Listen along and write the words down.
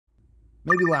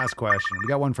Maybe last question. We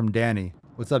got one from Danny.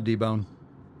 What's up, D-Bone?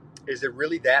 Is it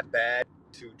really that bad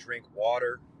to drink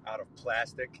water out of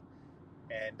plastic?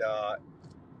 And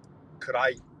could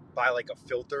I buy like a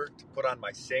filter to put on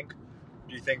my sink?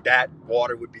 Do you think that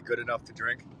water would be good enough to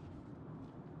drink?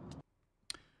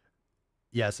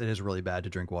 Yes, it is really bad to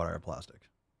drink water out of plastic.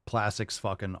 Plastic's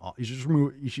fucking. You should just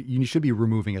remove. You should be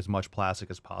removing as much plastic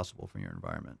as possible from your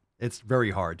environment. It's very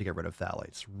hard to get rid of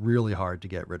phthalates. Really hard to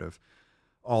get rid of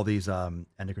all these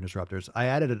endocrine disruptors. I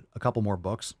added a couple more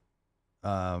books.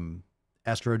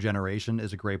 Estrogeneration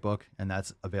is a great book, and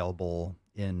that's available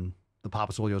in the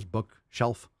Papa Swolio's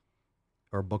bookshelf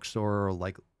or bookstore, or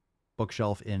like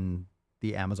bookshelf in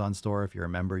the Amazon store. If you're a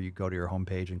member, you go to your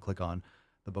homepage and click on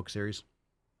the book series.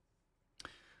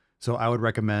 So I would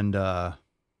recommend that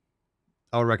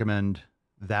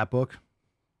book.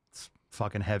 It's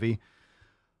fucking heavy.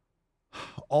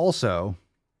 Also,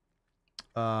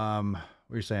 what are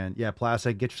you saying? Yeah,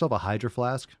 plastic. Get yourself a Hydro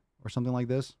Flask or something like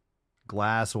this,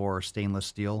 glass or stainless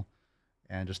steel,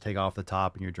 and just take off the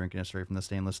top, and you're drinking it straight from the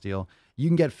stainless steel. You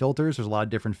can get filters. There's a lot of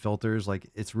different filters. Like,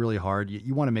 it's really hard.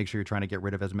 You want to make sure you're trying to get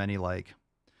rid of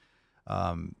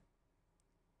um,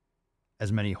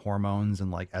 as many hormones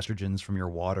and like estrogens from your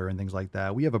water and things like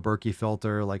that. We have a Berkey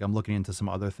filter. Like, I'm looking into some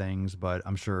other things, but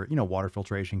I'm sure, water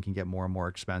filtration can get more and more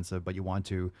expensive, but you want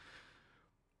to,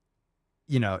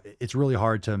 it's really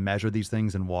hard to measure these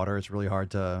things in water. It's really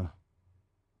hard to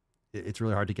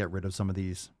get rid of some of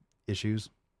these issues,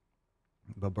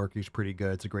 but Berkey's pretty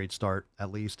good. It's a great start,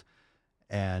 at least.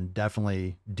 And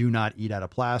definitely do not eat out of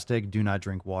plastic. Do not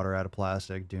drink water out of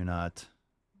plastic. Do not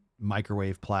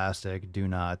microwave plastic. Do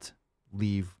not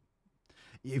leave.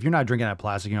 If you're not drinking out of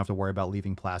plastic, you don't have to worry about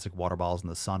leaving plastic water bottles in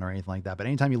the sun or anything like that. But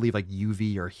anytime you leave like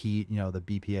UV or heat, the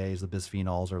BPAs, the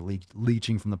bisphenols are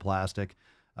leaching from the plastic.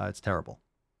 It's terrible.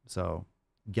 So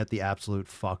get the absolute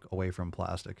fuck away from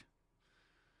plastic.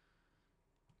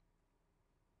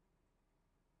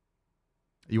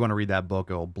 You want to read that book,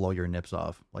 it'll blow your nips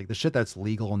off. Like, the shit that's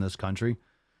legal in this country,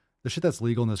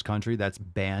 that's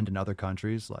banned in other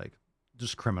countries, like,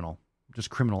 just criminal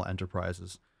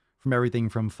enterprises. From everything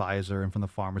from Pfizer and from the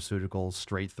pharmaceuticals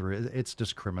straight through. It's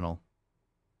just criminal.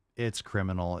 It's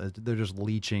criminal. They're just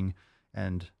leeching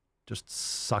and just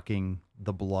sucking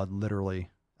the blood literally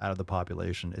out of the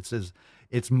population.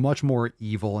 It's much more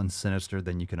evil and sinister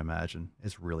than you can imagine.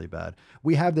 It's really bad.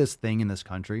 We have this thing in this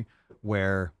country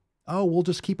where, oh, we'll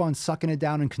just keep on sucking it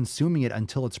down and consuming it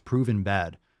until it's proven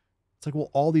bad. It's like,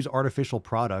 well, all these artificial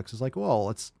products is like, well,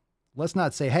 let's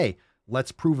not say, hey,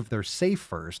 let's prove if they're safe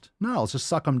first. No, let's just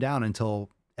suck them down until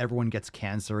everyone gets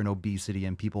cancer and obesity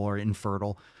and people are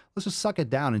infertile. Let's just suck it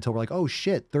down until we're like, oh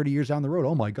shit, 30 years down the road,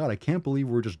 oh my God, I can't believe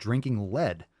we're just drinking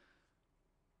lead.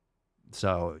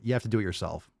 So you have to do it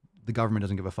yourself. The government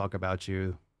doesn't give a fuck about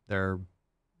you. They're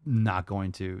not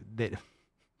going to.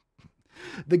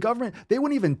 The government, they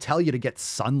wouldn't even tell you to get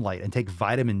sunlight and take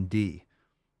vitamin D.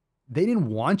 They didn't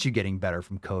want you getting better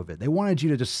from COVID. They wanted you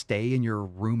to just stay in your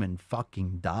room and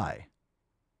fucking die.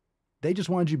 They just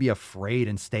wanted you to be afraid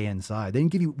and stay inside. They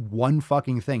didn't give you one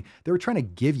fucking thing. They were trying to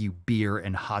give you beer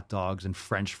and hot dogs and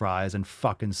French fries and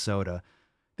fucking soda.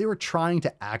 They were trying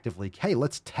to actively, hey,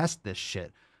 let's test this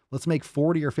shit. Let's make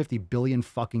 40 or 50 billion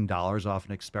fucking dollars off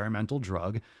an experimental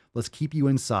drug. Let's keep you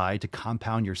inside to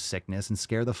compound your sickness and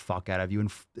scare the fuck out of you.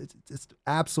 And it's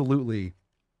absolutely,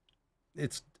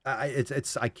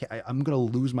 I'm going to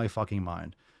lose my fucking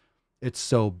mind. It's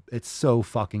so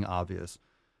fucking obvious.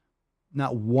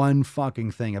 Not one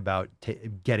fucking thing about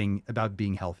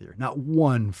being healthier. Not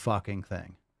one fucking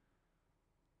thing.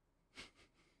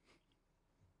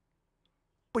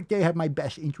 But they have my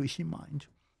best interest in mind.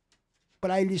 But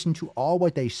I listen to all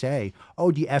what they say.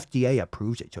 Oh, the FDA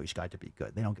approves it, so it's got to be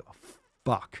good. They don't give a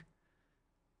fuck.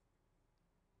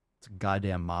 It's a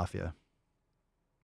goddamn mafia.